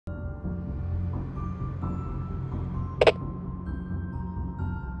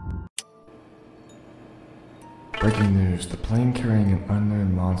Breaking news. The plane carrying an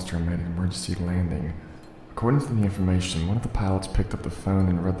unknown monster made an emergency landing. According to the information, one of the pilots picked up the phone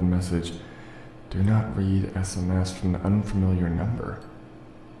and read the message, "Do not read SMS from an unfamiliar number."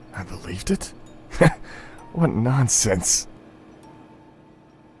 I believed it? What nonsense.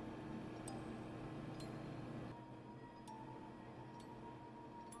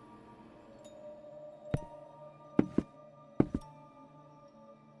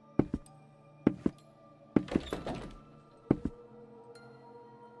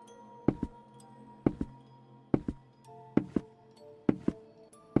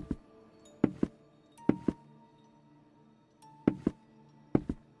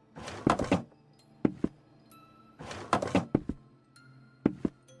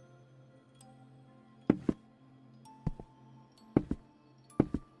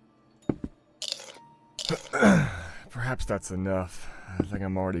 Perhaps that's enough. I think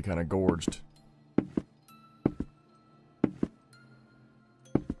I'm already kind of gorged.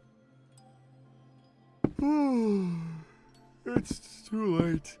 It's too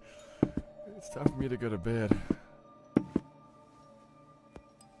late. It's time for me to go to bed.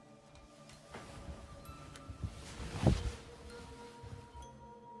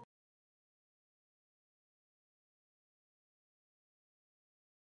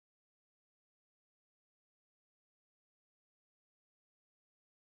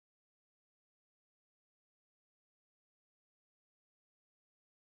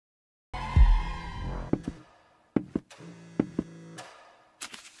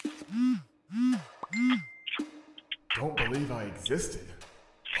 Don't believe I existed.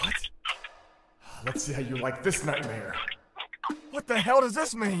 What? Let's see how you like this nightmare. What the hell does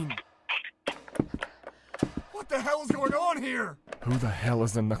this mean? What the hell is going on here? Who the hell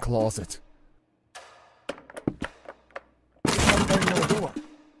is in the closet? There's nothing on the door.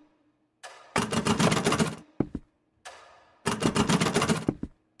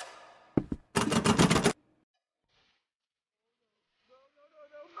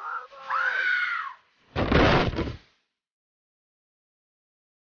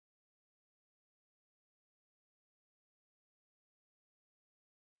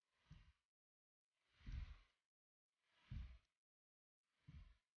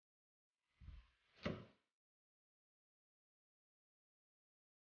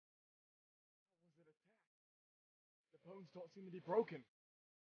 The bones don't seem to be broken.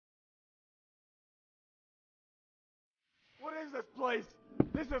 What is this place?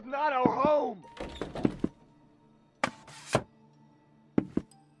 This is not our home!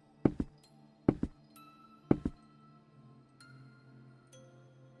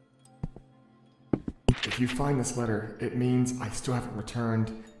 If you find this letter, it means I still haven't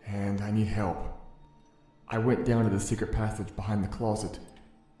returned, and I need help. I went down to the secret passage behind the closet.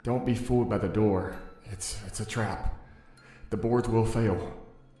 Don't be fooled by the door. It's a trap. The boards will fail.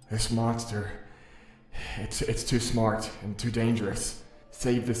 This monster, it's too smart and too dangerous.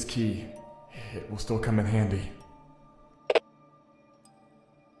 Save this key. It will still come in handy.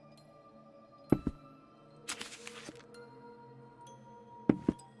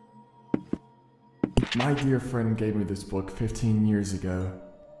 My dear friend gave me this book 15 years ago.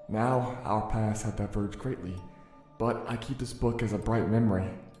 Now, our paths have diverged greatly, but I keep this book as a bright memory.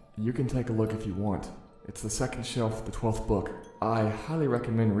 You can take a look if you want. It's the second shelf, the 12th book. I highly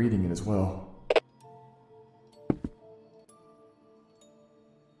recommend reading it as well.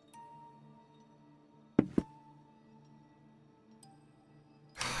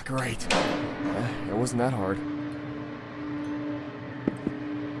 Great. It wasn't that hard.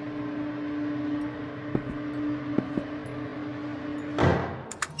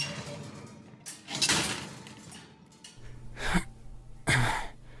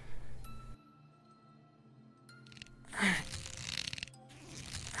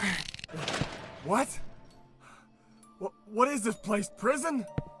 What? What is this place? Prison?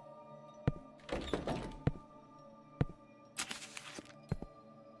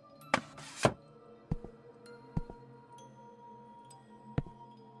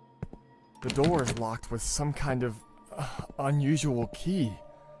 The door is locked with some kind of unusual key.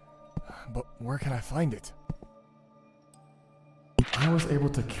 But where can I find it? I was able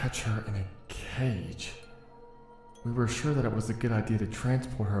to catch her in a cage. We were sure that it was a good idea to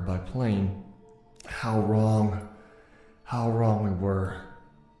transport her by plane. How wrong we were.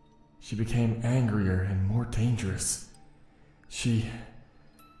 She became angrier and more dangerous. She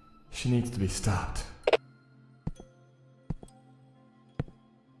needs to be stopped.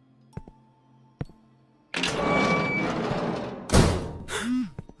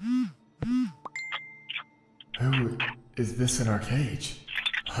 Who is this in our cage?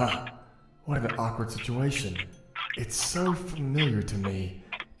 Huh, what an awkward situation. It's so familiar to me.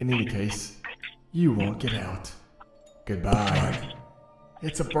 In any case, you won't get out. Goodbye.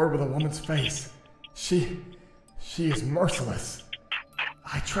 It's a bird with a woman's face. She is merciless.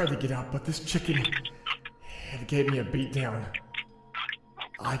 I tried to get out, but this chicken, it gave me a beat down.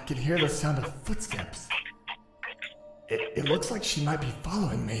 I can hear the sound of footsteps. It looks like she might be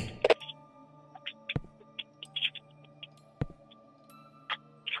following me.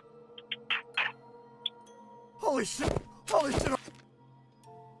 Holy shit! Holy shit!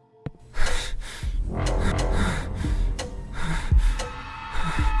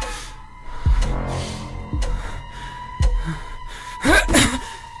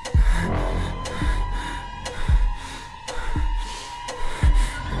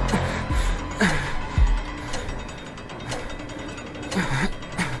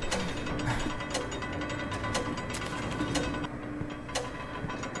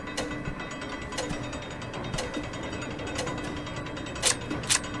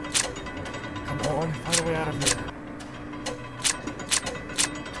 Find a way out of here.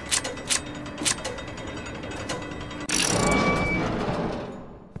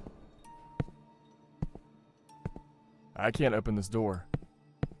 I can't open this door.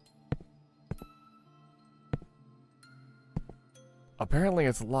 Apparently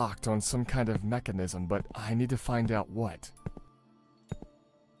it's locked on some kind of mechanism, but I need to find out what.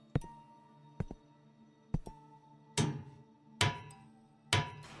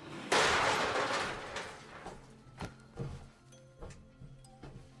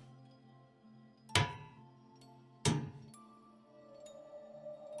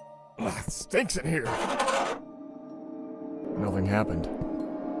 It stinks in here. Nothing happened.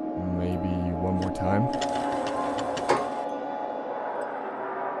 Maybe one more time?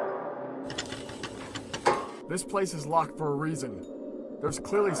 This place is locked for a reason. There's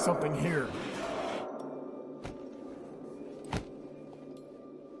clearly something here.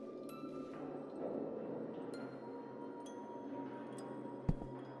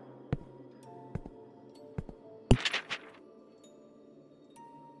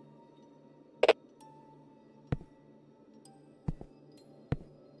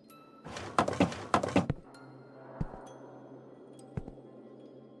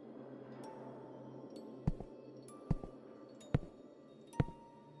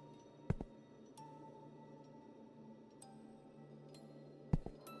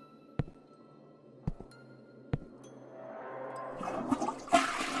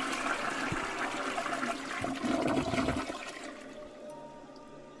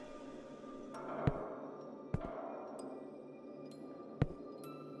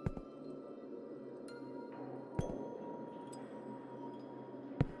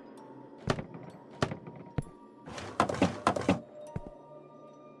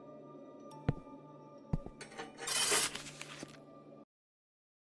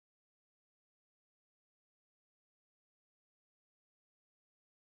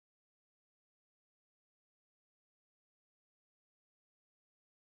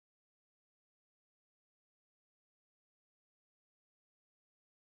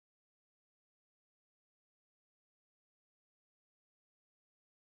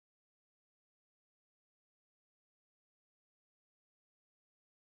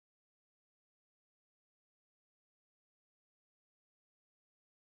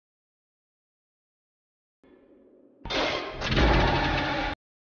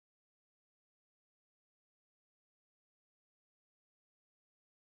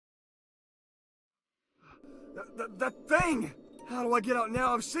 That thing! How do I get out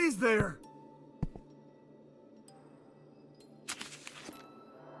now if she's there?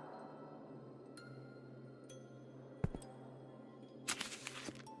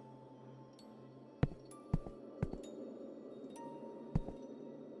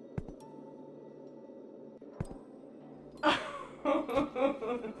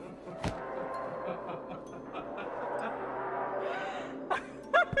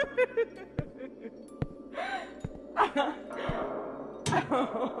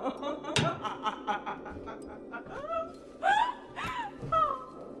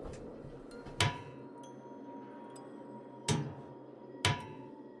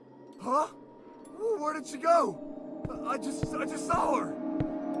 Huh? Where did she go? I just saw her.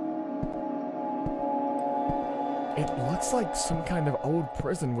 It looks like some kind of old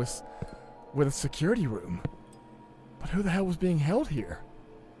prison with a security room. But who the hell was being held here?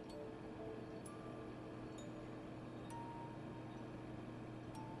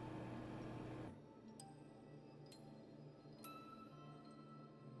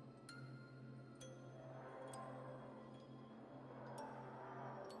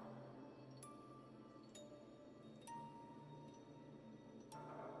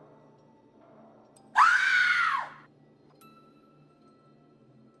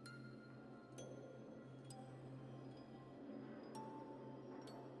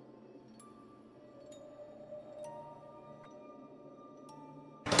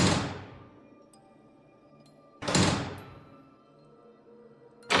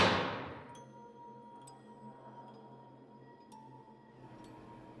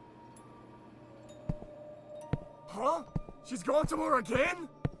 Huh? She's gone somewhere again?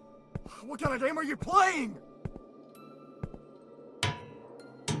 What kind of game are you playing?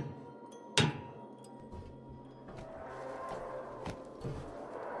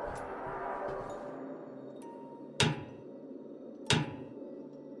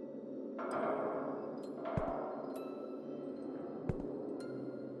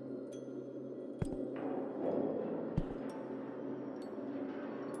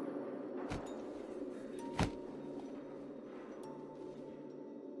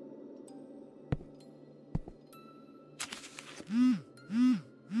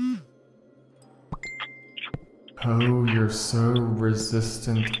 Oh, you're so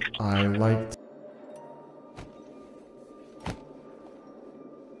resistant. I liked.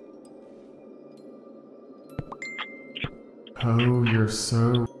 Oh, you're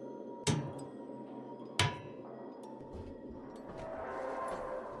so.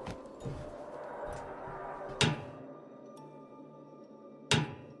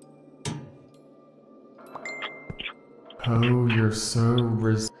 Oh, you're so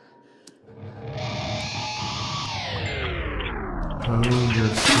Oh, you're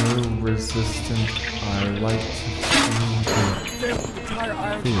so resistant. I like to feel The tire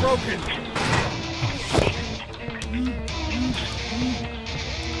iron's broken.